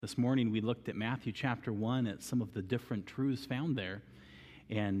This morning we looked at Matthew chapter 1 at some of the different truths found there,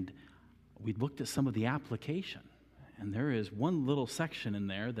 and we looked at some of the application. And there is one little section in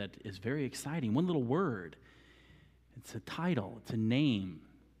there that is very exciting, one little word. It's a title, it's a name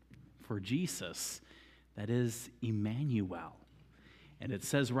for Jesus, that is Emmanuel. And it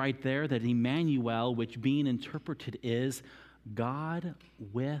says right there that Emmanuel, which being interpreted is God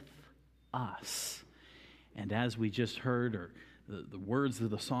with us. And as we just heard, or the words of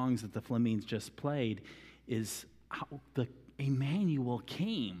the songs that the Flemings just played, is how the Emmanuel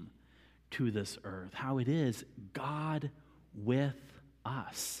came to this earth, how it is God with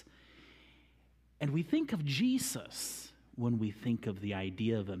us. And we think of Jesus when we think of the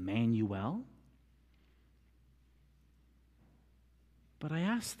idea of Emmanuel. But I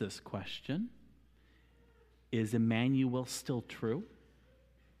ask this question, is Emmanuel still true?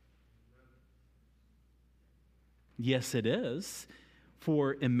 Yes, it is,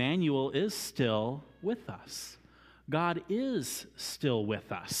 for Emmanuel is still with us. God is still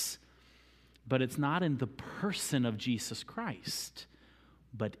with us, but it's not in the person of Jesus Christ,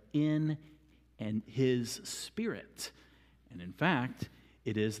 but in his Spirit. And in fact,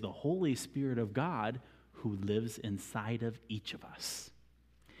 it is the Holy Spirit of God who lives inside of each of us.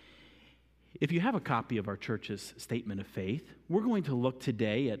 If you have a copy of our church's statement of faith, we're going to look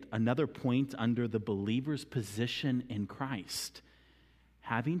today at another point under the believer's position in Christ,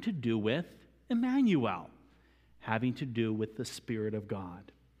 having to do with Emmanuel, having to do with the Spirit of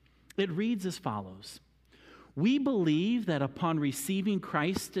God. It reads as follows: "We believe that upon receiving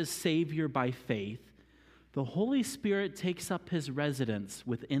Christ as Savior by faith, the Holy Spirit takes up his residence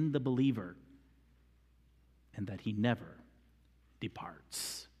within the believer, and that he never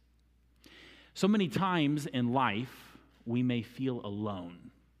departs." So many times in life, we may feel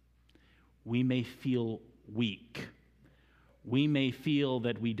alone. We may feel weak. We may feel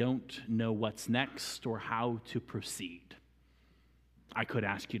that we don't know what's next or how to proceed. I could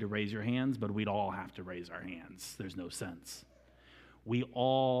ask you to raise your hands, but we'd all have to raise our hands. There's no sense. We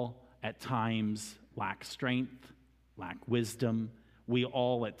all at times lack strength, lack wisdom. We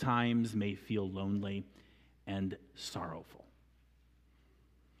all at times may feel lonely and sorrowful.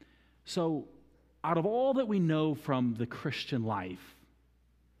 So, out of all that we know from the Christian life,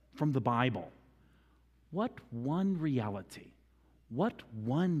 from the Bible, what one reality, what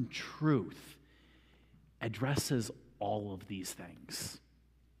one truth addresses all of these things?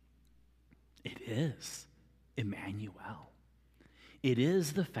 It is Emmanuel. It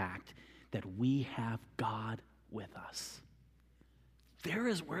is the fact that we have God with us. There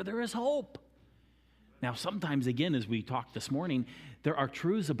is where there is hope. Now, sometimes, again, as we talked this morning, there are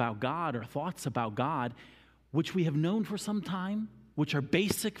truths about God or thoughts about God which we have known for some time, which are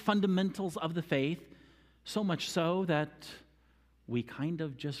basic fundamentals of the faith, so much so that we kind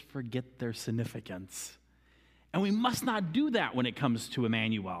of just forget their significance. And we must not do that when it comes to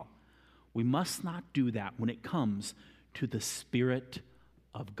Emmanuel. We must not do that when it comes to the Spirit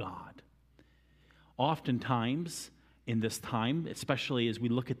of God. Oftentimes, in this time, especially as we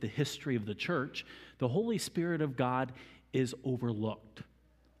look at the history of the church, the Holy Spirit of God is overlooked.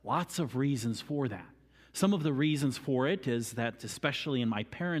 Lots of reasons for that. Some of the reasons for it is that, especially in my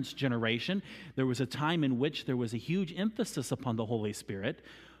parents' generation, there was a time in which there was a huge emphasis upon the Holy Spirit,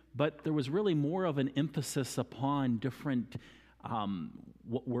 but there was really more of an emphasis upon different,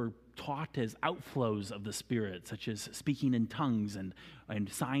 what were taught as outflows of the Spirit, such as speaking in tongues and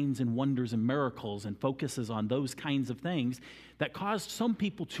signs and wonders and miracles, and focuses on those kinds of things that caused some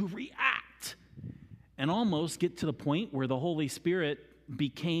people to react and almost get to the point where the Holy Spirit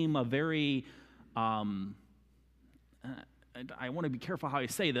became a very, I want to be careful how I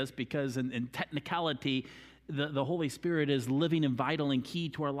say this, because in technicality, the Holy Spirit is living and vital and key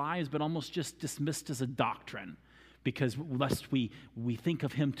to our lives, but almost just dismissed as a doctrine. Because lest we think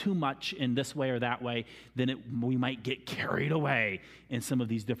of him too much in this way or that way, then we might get carried away in some of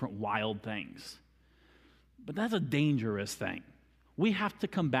these different wild things. But that's a dangerous thing. We have to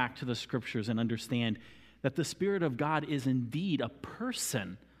come back to the Scriptures and understand that the Spirit of God is indeed a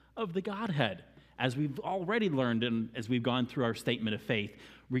person of the Godhead, as we've already learned and as we've gone through our statement of faith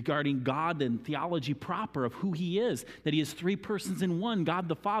regarding God and theology proper of who he is, that he is three persons in one: God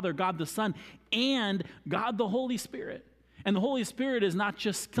the Father, God the Son, and God the Holy Spirit. And the Holy Spirit is not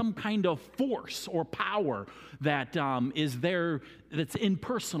just some kind of force or power that is there, that's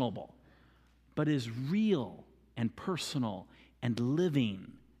impersonable, but is real and personal and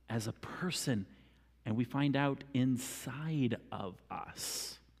living as a person, and we find out inside of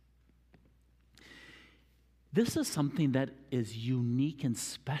us. This is something that is unique and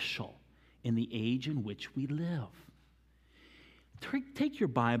special in the age in which we live. Take your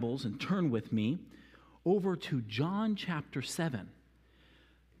Bibles and turn with me over to John chapter 7.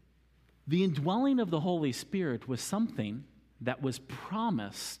 The indwelling of the Holy Spirit was something that was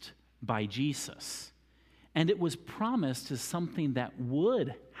promised by Jesus. And it was promised as something that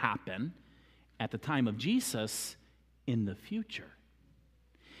would happen at the time of Jesus in the future.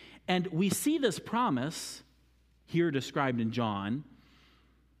 And we see this promise here described in John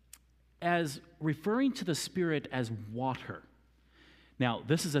as referring to the Spirit as water. Now,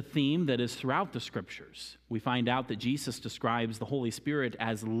 this is a theme that is throughout the Scriptures. We find out that Jesus describes the Holy Spirit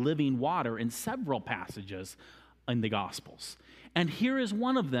as living water in several passages in the Gospels. And here is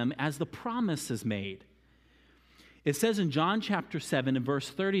one of them as the promise is made. It says in John chapter 7 and verse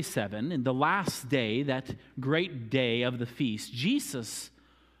 37, in the last day, that great day of the feast, Jesus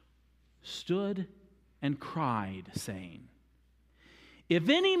stood and cried, saying, "If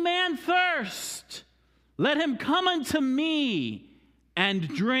any man thirst, let him come unto me and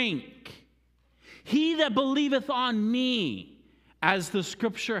drink. He that believeth on me, as the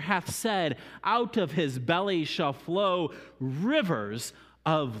Scripture hath said, out of his belly shall flow rivers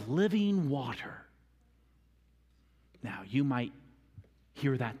of living water." Now, you might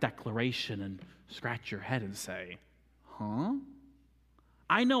hear that declaration and scratch your head and say, huh?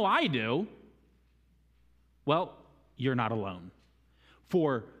 I know I do. Well, you're not alone.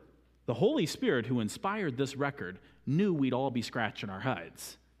 For the Holy Spirit who inspired this record knew we'd all be scratching our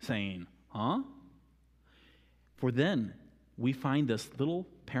heads, saying, huh? For then we find this little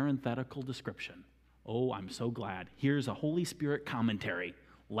parenthetical description. Oh, I'm so glad. Here's a Holy Spirit commentary,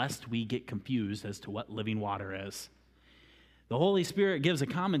 lest we get confused as to what living water is. The Holy Spirit gives a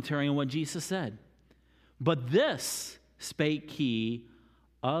commentary on what Jesus said. "But this spake he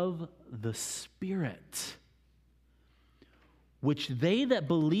of the Spirit, which they that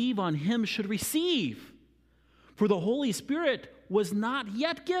believe on him should receive. For the Holy Spirit was not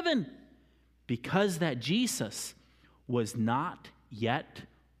yet given, because that Jesus was not yet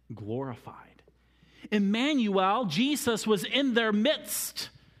glorified." Emmanuel, Jesus, was in their midst.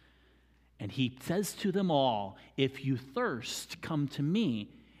 And he says to them all, "If you thirst, come to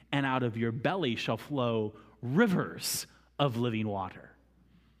me, and out of your belly shall flow rivers of living water."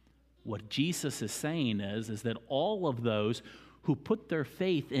 What Jesus is saying is that all of those who put their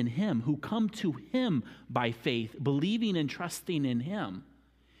faith in him, who come to him by faith, believing and trusting in him,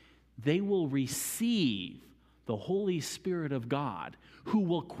 they will receive the Holy Spirit of God, who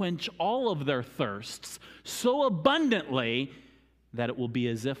will quench all of their thirsts so abundantly that it will be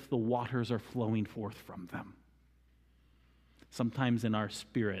as if the waters are flowing forth from them. Sometimes in our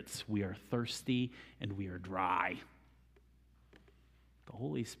spirits, we are thirsty and we are dry. The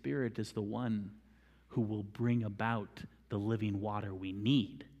Holy Spirit is the one who will bring about the living water we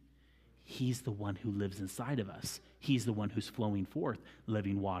need. He's the one who lives inside of us. He's the one who's flowing forth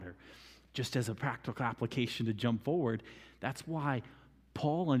living water. Just as a practical application to jump forward, that's why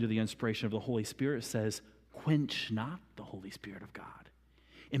Paul, under the inspiration of the Holy Spirit, says, "Quench not the Holy Spirit of God."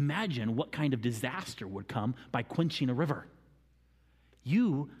 Imagine what kind of disaster would come by quenching a river.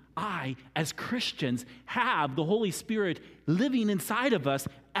 I, as Christians, have the Holy Spirit living inside of us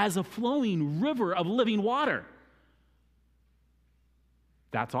as a flowing river of living water.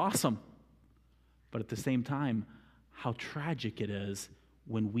 That's awesome. But at the same time, how tragic it is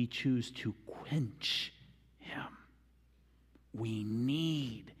when we choose to quench him. We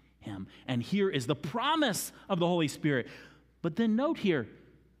need him. And here is the promise of the Holy Spirit. But then note here,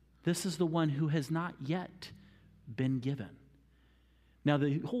 this is the one who has not yet been given. Now,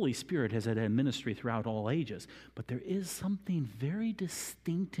 the Holy Spirit has had a ministry throughout all ages, but there is something very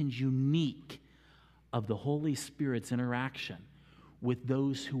distinct and unique of the Holy Spirit's interaction with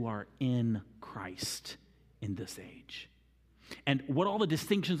those who are in Christ in this age. And what all the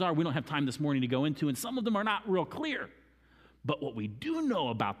distinctions are, we don't have time this morning to go into, and some of them are not real clear. But what we do know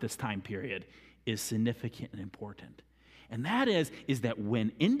about this time period is significant and important. And that is that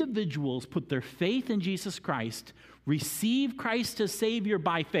when individuals put their faith in Jesus Christ, receive Christ as Savior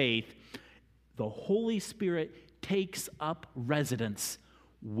by faith, the Holy Spirit takes up residence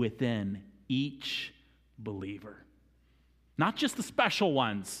within each believer. Not just the special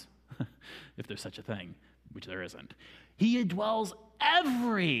ones, if there's such a thing, which there isn't. He indwells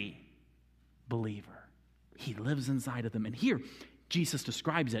every believer. He lives inside of them. And here, Jesus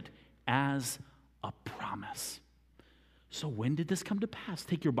describes it as a promise. So when did this come to pass?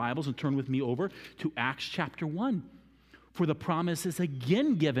 Take your Bibles and turn with me over to Acts chapter 1. For the promise is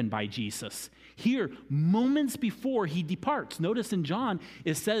again given by Jesus. Here, moments before he departs. Notice in John,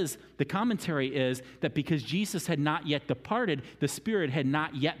 it says, the commentary is that because Jesus had not yet departed, the Spirit had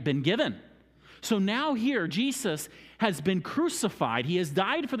not yet been given. So now here, Jesus has been crucified. He has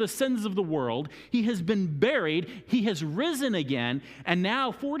died for the sins of the world. He has been buried. He has risen again. And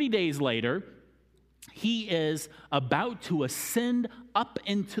now, 40 days later, he is about to ascend up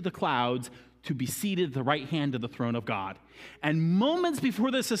into the clouds to be seated at the right hand of the throne of God. And moments before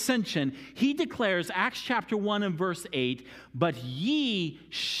this ascension, he declares, Acts chapter 1 and verse 8, but ye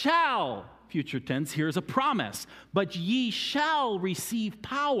shall, future tense, here's a promise, but ye shall receive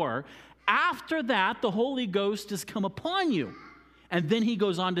power. After that, the Holy Ghost is come upon you. And then he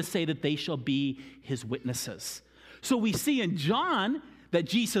goes on to say that they shall be his witnesses. So we see in John that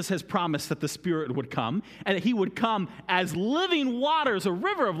Jesus has promised that the Spirit would come, and that he would come as living waters, a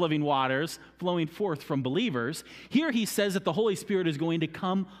river of living waters flowing forth from believers. Here he says that the Holy Spirit is going to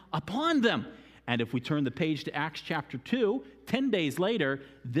come upon them. And if we turn the page to Acts chapter 2, 10 days later,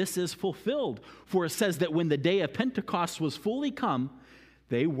 this is fulfilled. For it says that when the day of Pentecost was fully come,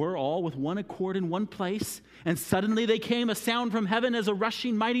 they were all with one accord in one place, and suddenly there came a sound from heaven as a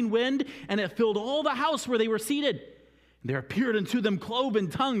rushing mighty wind, and it filled all the house where they were seated. There appeared unto them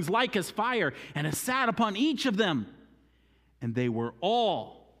cloven tongues like as fire, and it sat upon each of them. And they were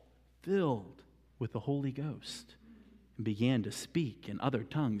all filled with the Holy Ghost, and began to speak in other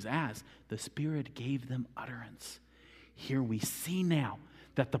tongues as the Spirit gave them utterance. Here we see now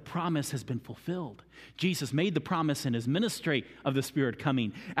that the promise has been fulfilled. Jesus made the promise in his ministry of the Spirit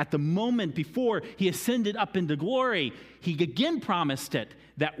coming. At the moment before he ascended up into glory, he again promised it,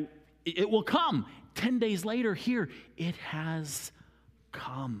 that it will come. 10 days later, here, it has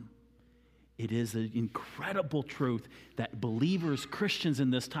come. It is an incredible truth that believers, Christians in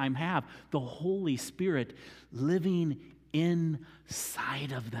this time have, the Holy Spirit living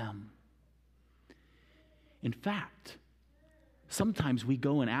inside of them. In fact, sometimes we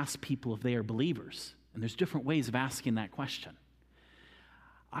go and ask people if they are believers, and there's different ways of asking that question.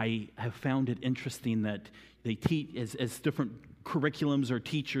 I have found it interesting that they teach, as different curriculums or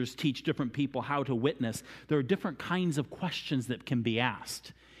teachers teach different people how to witness, there are different kinds of questions that can be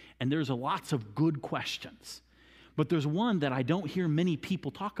asked. And there's lots of good questions. But there's one that I don't hear many people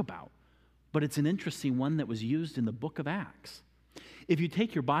talk about, but it's an interesting one that was used in the book of Acts. If you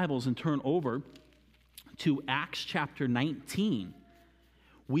take your Bibles and turn over to Acts chapter 19,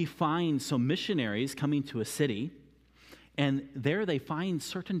 we find some missionaries coming to a city, and there they find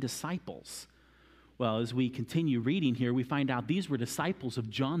certain disciples. Well, as we continue reading here, we find out these were disciples of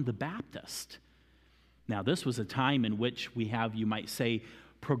John the Baptist. Now, this was a time in which we have, you might say,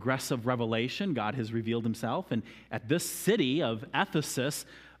 progressive revelation. God has revealed himself. And at this city of Ephesus,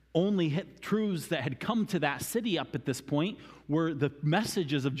 only truths that had come to that city up at this point were the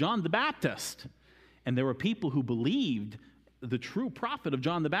messages of John the Baptist. And there were people who believed the true prophet of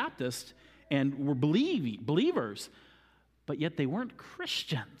John the Baptist and were believers, but yet they weren't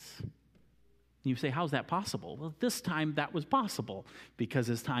Christians. You say, how's that possible? Well, this time that was possible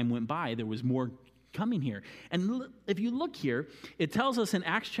because as time went by, there was more coming here. And if you look here, it tells us in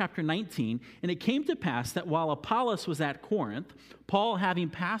Acts chapter 19, and it came to pass that while Apollos was at Corinth, Paul, having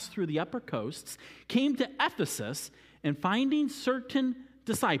passed through the upper coasts, came to Ephesus, and finding certain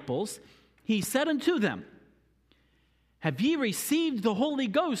disciples, he said unto them, have ye received the Holy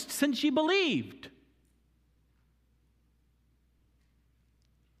Ghost since ye believed?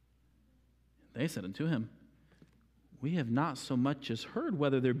 They said unto him, we have not so much as heard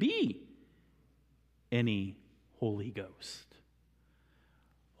whether there be any Holy Ghost.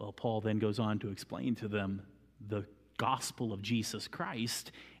 Well, Paul then goes on to explain to them the gospel of Jesus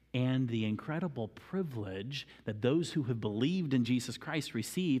Christ and the incredible privilege that those who have believed in Jesus Christ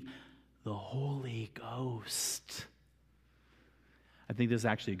receive the Holy Ghost. I think this is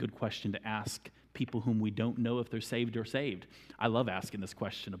actually a good question to ask people whom we don't know if they're saved or saved. I love asking this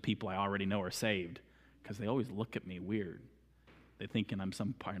question of people I already know are saved because they always look at me weird. They're thinking I'm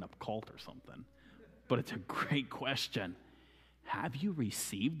some kind of cult or something. But it's a great question. Have you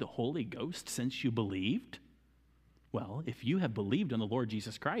received the Holy Ghost since you believed? Well, if you have believed in the Lord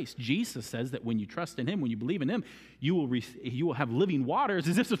Jesus Christ, Jesus says that when you trust in him, when you believe in him, you will have living waters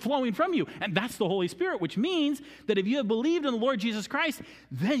as if it's flowing from you. And that's the Holy Spirit, which means that if you have believed in the Lord Jesus Christ,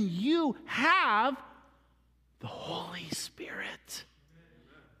 then you have the Holy Spirit.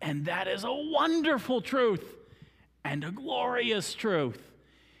 And that is a wonderful truth and a glorious truth.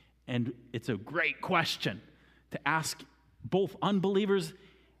 And it's a great question to ask both unbelievers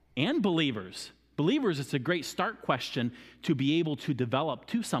and believers. Believers, it's a great start question to be able to develop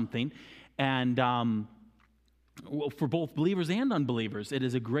to something. And for both believers and unbelievers, it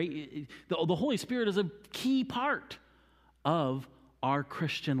is a great, the Holy Spirit is a key part of our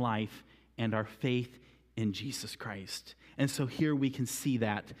Christian life and our faith in Jesus Christ. And so here we can see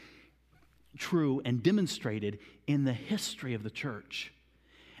that true and demonstrated in the history of the church.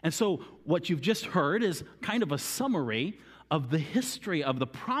 And so what you've just heard is kind of a summary of the history of the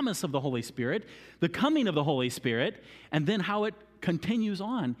promise of the Holy Spirit, the coming of the Holy Spirit, and then how it continues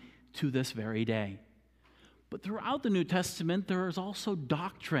on to this very day. But throughout the New Testament, there is also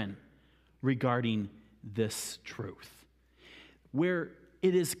doctrine regarding this truth, where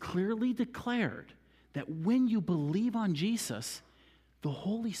it is clearly declared that when you believe on Jesus, the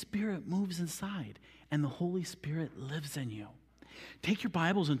Holy Spirit moves inside, and the Holy Spirit lives in you. Take your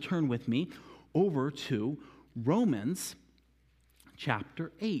Bibles and turn with me over to Romans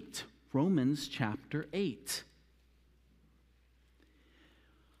chapter 8. Romans chapter 8.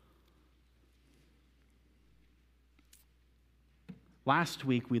 Last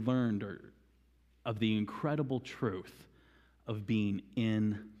week we learned of the incredible truth of being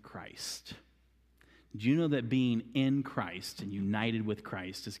in Christ. Do you know that being in Christ and united with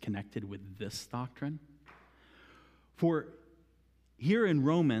Christ is connected with this doctrine? For here in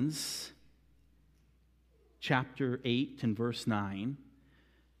Romans chapter 8 and verse 9,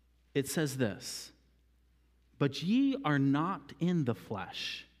 it says this, "But ye are not in the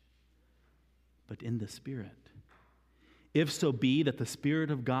flesh, but in the Spirit. If so be that the Spirit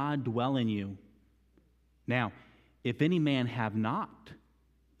of God dwell in you. Now, if any man have not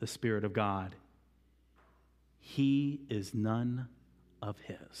the Spirit of God, he is none of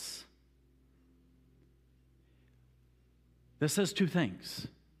his." This says two things.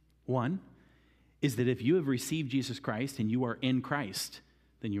 One is that if you have received Jesus Christ and you are in Christ,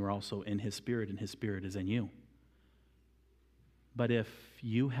 then you are also in his Spirit, and his Spirit is in you. But if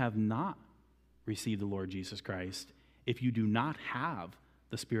you have not received the Lord Jesus Christ, if you do not have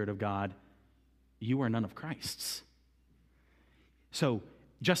the Spirit of God, you are none of Christ's. So,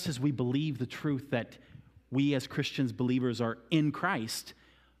 just as we believe the truth that we as Christians, believers, are in Christ,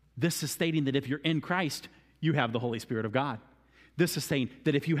 this is stating that if you're in Christ, you have the Holy Spirit of God. This is saying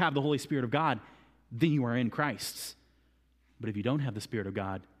that if you have the Holy Spirit of God, then you are in Christ's. But if you don't have the Spirit of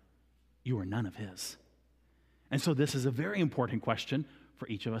God, you are none of his. And so this is a very important question for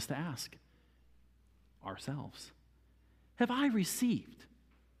each of us to ask ourselves. Have I received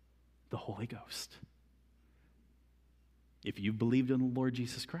the Holy Ghost? If you've believed in the Lord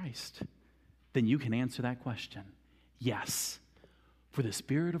Jesus Christ, then you can answer that question. Yes, for the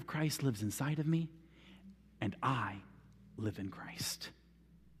Spirit of Christ lives inside of me, and I live in Christ.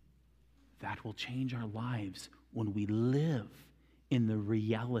 That will change our lives when we live in the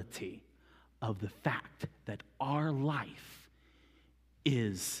reality of the fact that our life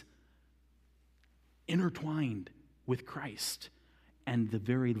is intertwined with Christ, and the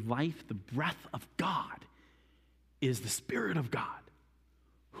very life, the breath of God, is the Spirit of God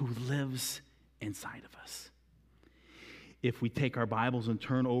who lives inside of us. If we take our Bibles and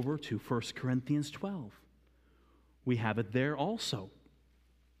turn over to 1 Corinthians 12, we have it there also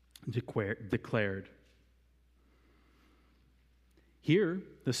declared. Here,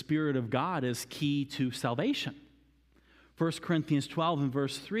 the Spirit of God is key to salvation. 1 Corinthians 12 and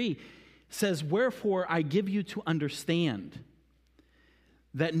verse 3 says, "Wherefore I give you to understand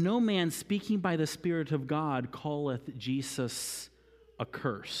that no man speaking by the Spirit of God calleth Jesus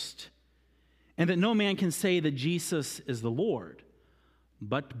accursed, and that no man can say that Jesus is the Lord,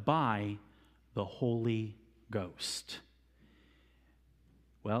 but by the Holy Ghost."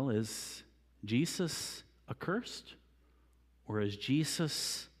 Well, is Jesus accursed, or is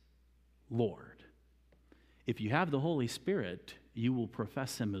Jesus Lord? If you have the Holy Spirit, you will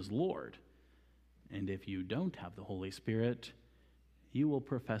profess him as Lord. And if you don't have the Holy Spirit, you will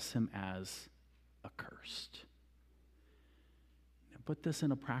profess him as accursed. Now, put this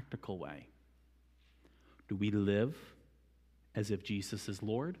in a practical way. Do we live as if Jesus is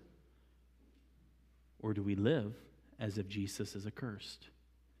Lord? Or do we live as if Jesus is accursed?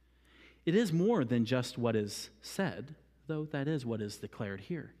 It is more than just what is said, though that is what is declared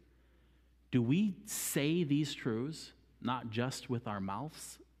here. Do we say these truths not just with our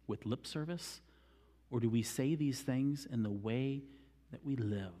mouths, with lip service, or do we say these things in the way that we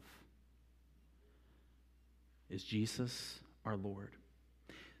live? Is Jesus our Lord?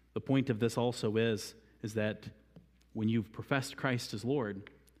 The point of this also is that when you've professed Christ as Lord,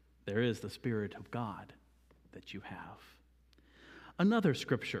 there is the Spirit of God that you have. Another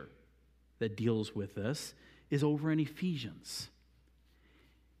scripture that deals with this is over in Ephesians.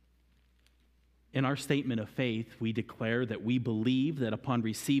 In our statement of faith, we declare that we believe that upon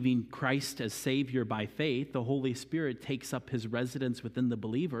receiving Christ as Savior by faith, the Holy Spirit takes up his residence within the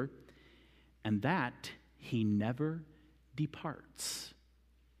believer, and that he never departs.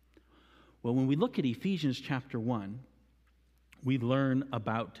 Well, when we look at Ephesians chapter 1, we learn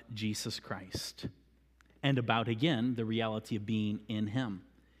about Jesus Christ and about, again, the reality of being in him.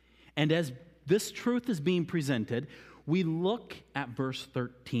 And as this truth is being presented, we look at verse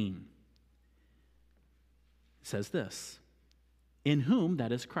 13. It says this, in whom,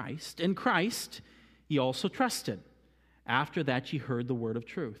 that is Christ, in Christ ye also trusted. After that ye heard the word of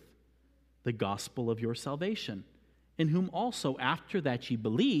truth, the gospel of your salvation, in whom also after that ye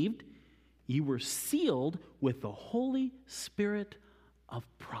believed, ye were sealed with the Holy Spirit of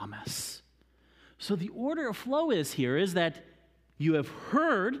promise. So the order of flow is here is that you have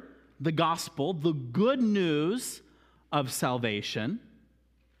heard the gospel, the good news of salvation,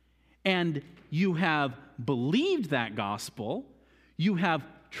 and you have believed that gospel, you have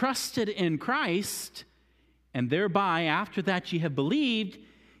trusted in Christ, and thereby, after that ye have believed,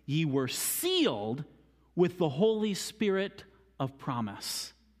 ye were sealed with the Holy Spirit of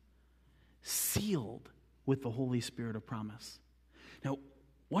promise. Sealed with the Holy Spirit of promise. Now,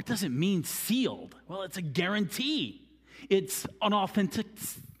 what does it mean, sealed? Well, it's a guarantee. It's an authentic,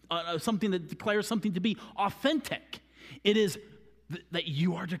 something that declares something to be authentic. It is that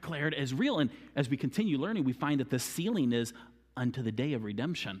you are declared as real. And as we continue learning, we find that the sealing is unto the day of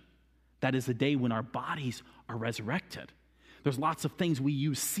redemption. That is the day when our bodies are resurrected. There's lots of things we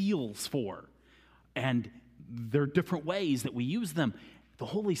use seals for, and there are different ways that we use them. The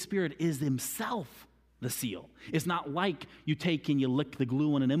Holy Spirit is himself the seal. It's not like you take and you lick the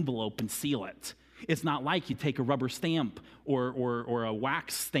glue in an envelope and seal it. It's not like you take a rubber stamp or a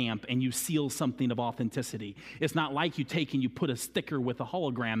wax stamp and you seal something of authenticity. It's not like you take and you put a sticker with a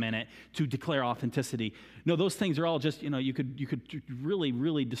hologram in it to declare authenticity. No, those things are all just, you could really,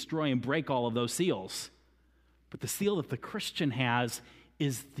 really destroy and break all of those seals. But the seal that the Christian has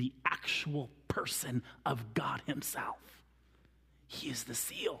is the actual person of God himself. He is the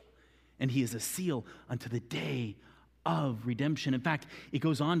seal, and he is a seal unto the day of redemption. In fact, it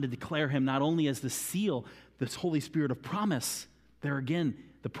goes on to declare him not only as the seal, this Holy Spirit of promise, there again,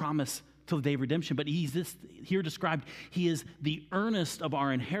 the promise till the day of redemption, but he's this here described, he is the earnest of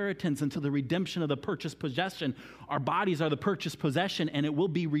our inheritance until the redemption of the purchased possession. Our bodies are the purchased possession, and it will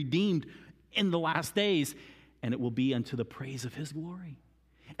be redeemed in the last days, and it will be unto the praise of his glory.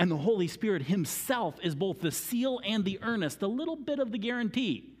 And the Holy Spirit himself is both the seal and the earnest, a little bit of the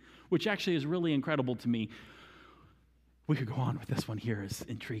guarantee, which actually is really incredible to me. We could go on with this one here, is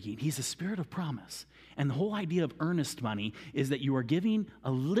intriguing. He's a spirit of promise. And the whole idea of earnest money is that you are giving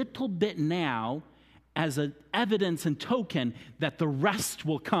a little bit now as an evidence and token that the rest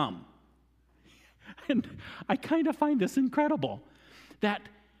will come. And I kind of find this incredible, that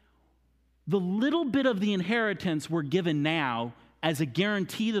the little bit of the inheritance we're given now as a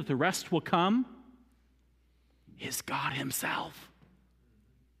guarantee that the rest will come is God himself.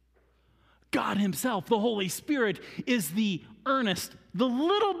 God himself, the Holy Spirit, is the earnest, the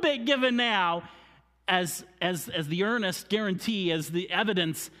little bit given now as the earnest guarantee, as the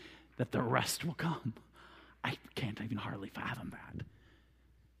evidence that the rest will come. I can't even hardly fathom that.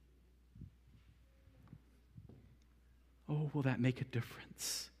 Oh, will that make a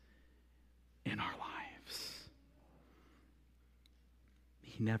difference in our lives?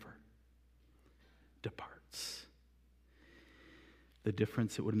 He never departs. The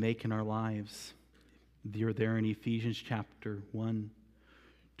difference it would make in our lives. You're there in Ephesians chapter 1.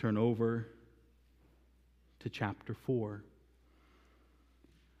 Turn over to chapter 4,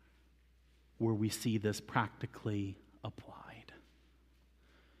 where we see this practically applied.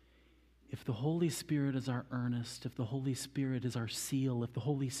 If the Holy Spirit is our earnest, if the Holy Spirit is our seal, if the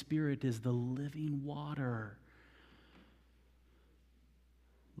Holy Spirit is the living water,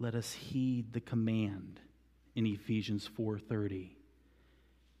 let us heed the command in Ephesians 4:30.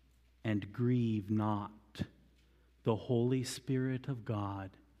 And grieve not the Holy Spirit of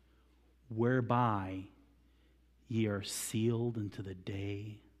God, whereby ye are sealed unto the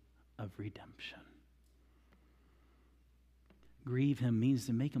day of redemption. Grieve him means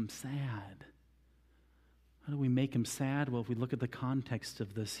to make him sad. How do we make him sad? Well, if we look at the context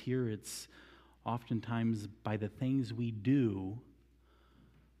of this here, it's oftentimes by the things we do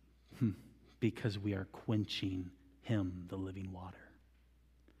because we are quenching him, the living water.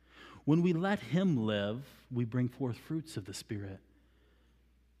 When we let him live, we bring forth fruits of the Spirit.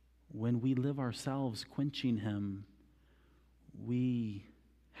 When we live ourselves quenching him, we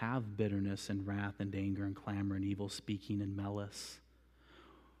have bitterness and wrath and anger and clamor and evil speaking and malice.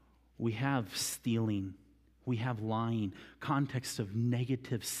 We have stealing. We have lying. Context of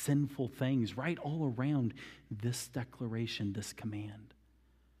negative, sinful things right all around this declaration, this command.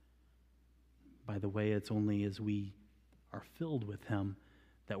 By the way, it's only as we are filled with him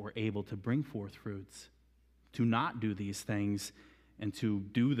that we're able to bring forth fruits to not do these things and to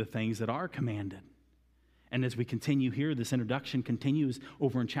do the things that are commanded. And as we continue here, this introduction continues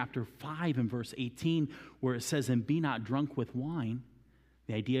over in chapter 5 and verse 18, where it says, "And be not drunk with wine."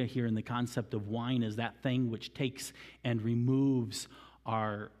 The idea here in the concept of wine is that thing which takes and removes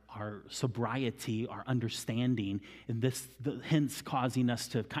our sobriety, our understanding, and hence causing us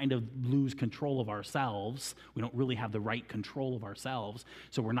to kind of lose control of ourselves. We don't really have the right control of ourselves,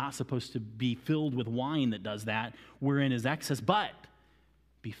 so we're not supposed to be filled with wine that does that, wherein is excess, but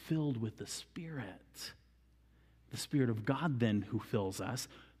be filled with the Spirit. The Spirit of God then who fills us.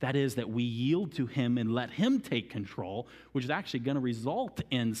 That is, that we yield to Him and let Him take control, which is actually going to result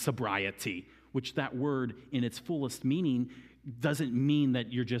in sobriety, which that word in its fullest meaning doesn't mean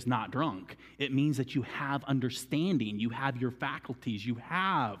that you're just not drunk. It means that you have understanding, you have your faculties, you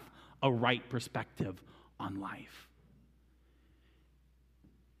have a right perspective on life.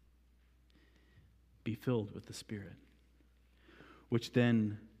 Be filled with the Spirit, which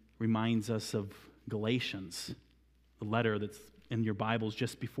then reminds us of Galatians, the letter that's in your Bibles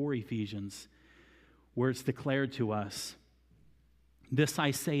just before Ephesians, where it's declared to us, "This I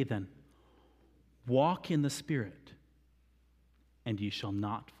say then, walk in the Spirit, and ye shall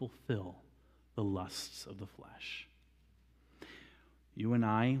not fulfill the lusts of the flesh." You and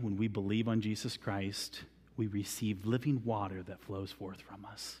I, when we believe on Jesus Christ, we receive living water that flows forth from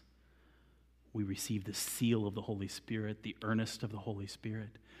us. We receive the seal of the Holy Spirit, the earnest of the Holy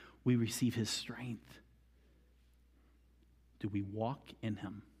Spirit. We receive His strength. Do we walk in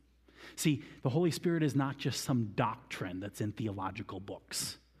Him? See, the Holy Spirit is not just some doctrine that's in theological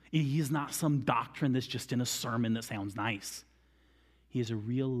books. He is not some doctrine that's just in a sermon that sounds nice. He is a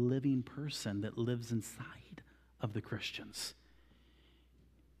real living person that lives inside of the Christians.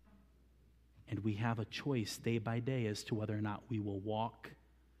 And we have a choice day by day as to whether or not we will walk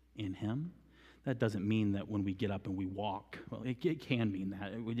in Him. That doesn't mean that when we get up and we walk. Well, it can mean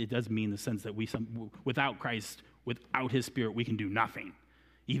that. It does mean the sense that without Christ, without His Spirit, we can do nothing.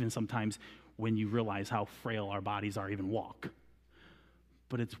 Even sometimes when you realize how frail our bodies are, even walk.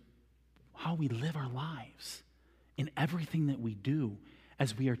 But it's how we live our lives. In everything that we do,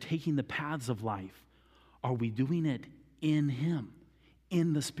 as we are taking the paths of life, are we doing it in Him,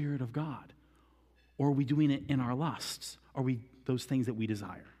 in the Spirit of God? Or are we doing it in our lusts? Are we those things that we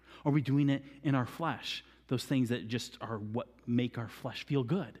desire? Are we doing it in our flesh, those things that just are what make our flesh feel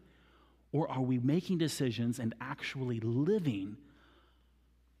good? Or are we making decisions and actually living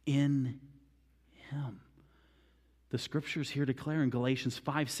in Him? The scriptures here declare in Galatians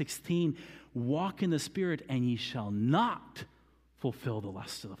 5:16, "Walk in the Spirit, and ye shall not fulfill the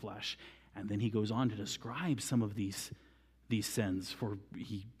lusts of the flesh." And then he goes on to describe some of these sins, for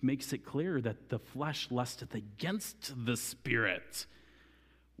he makes it clear that the flesh lusteth against the Spirit.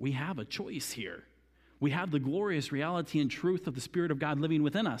 We have a choice here. We have the glorious reality and truth of the Spirit of God living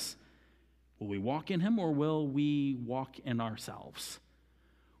within us. Will we walk in Him, or will we walk in ourselves?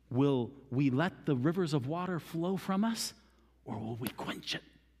 Will we let the rivers of water flow from us, or will we quench it?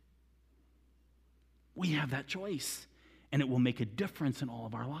 We have that choice, and it will make a difference in all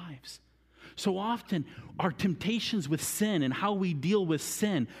of our lives. So often, our temptations with sin and how we deal with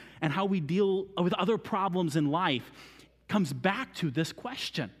sin and how we deal with other problems in life comes back to this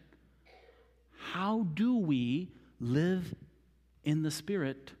question: how do we live in the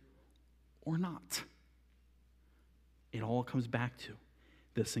Spirit or not? It all comes back to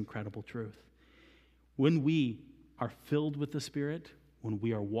this incredible truth. When we are filled with the Spirit, when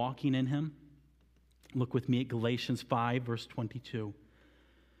we are walking in Him, look with me at Galatians 5, verse 22.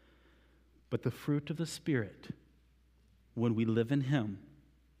 "But the fruit of the Spirit, when we live in Him,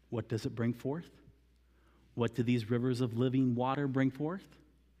 what does it bring forth? What do these rivers of living water bring forth?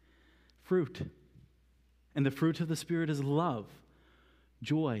 Fruit. And the fruit of the Spirit is love,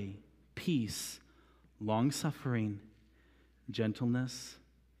 joy, peace, long-suffering, gentleness,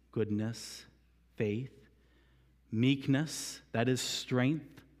 goodness, faith, meekness, that is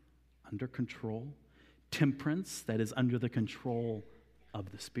strength, under control, temperance, that is under the control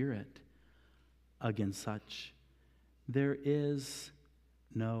of the Spirit. Against such there is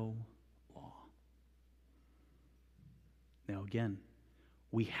no law." Now again,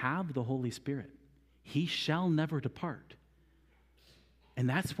 we have the Holy Spirit. He shall never depart. And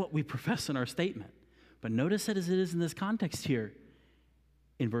that's what we profess in our statement. But notice it as it is in this context here.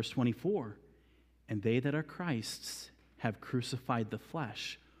 In verse 24, "And they that are Christ's have crucified the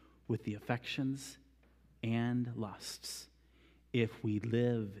flesh with the affections and lusts. If we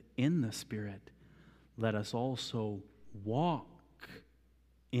live in the Spirit, let us also walk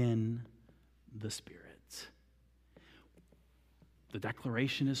in the Spirit." The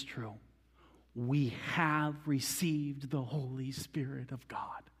declaration is true. We have received the Holy Spirit of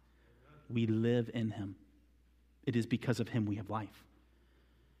God. We live in him. It is because of him we have life.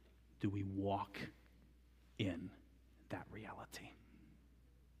 Do we walk in that reality?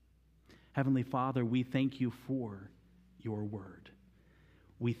 Heavenly Father, we thank you for your word.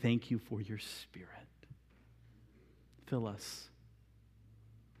 We thank you for your Spirit. Fill us.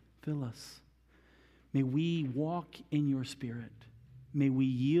 Fill us. May we walk in your Spirit. May we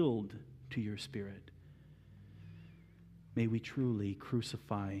yield to your Spirit. May we truly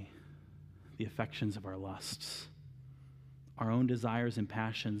crucify the affections of our lusts, our own desires and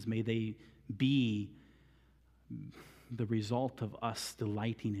passions. May they be the result of us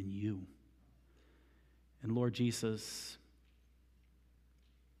delighting in you. And Lord Jesus,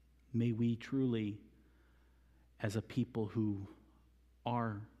 may we truly, as a people who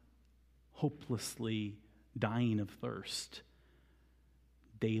are hopelessly dying of thirst,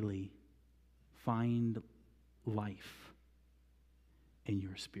 daily find life in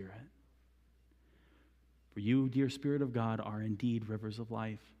your Spirit. For you, dear Spirit of God, are indeed rivers of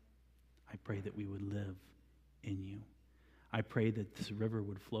life. I pray that we would live in you. I pray that this river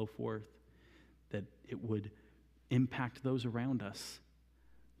would flow forth, that it would impact those around us,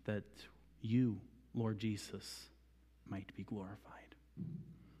 that you, Lord Jesus, might be glorified.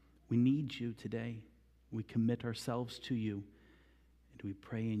 We need you today. We commit ourselves to you, and we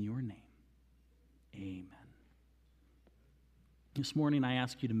pray in your name. Amen. This morning I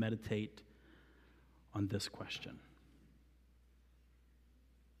ask you to meditate on this question.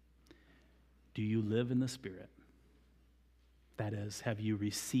 Do you live in the Spirit? That is, have you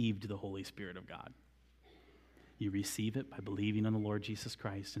received the Holy Spirit of God? You receive it by believing on the Lord Jesus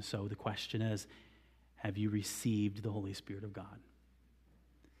Christ. And so the question is, have you received the Holy Spirit of God?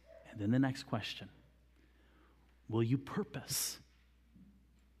 And then the next question, will you purpose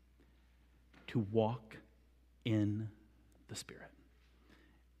to walk in the Spirit?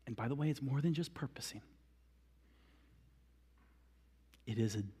 And by the way, it's more than just purposing. It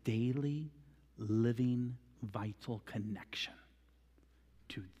is a daily, living, vital connection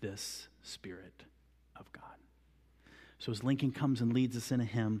to this Spirit of God. So as Lincoln comes and leads us in a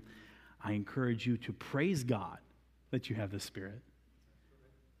hymn, I encourage you to praise God that you have the Spirit.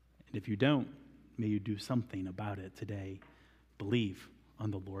 And if you don't, may you do something about it today. Believe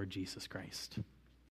on the Lord Jesus Christ.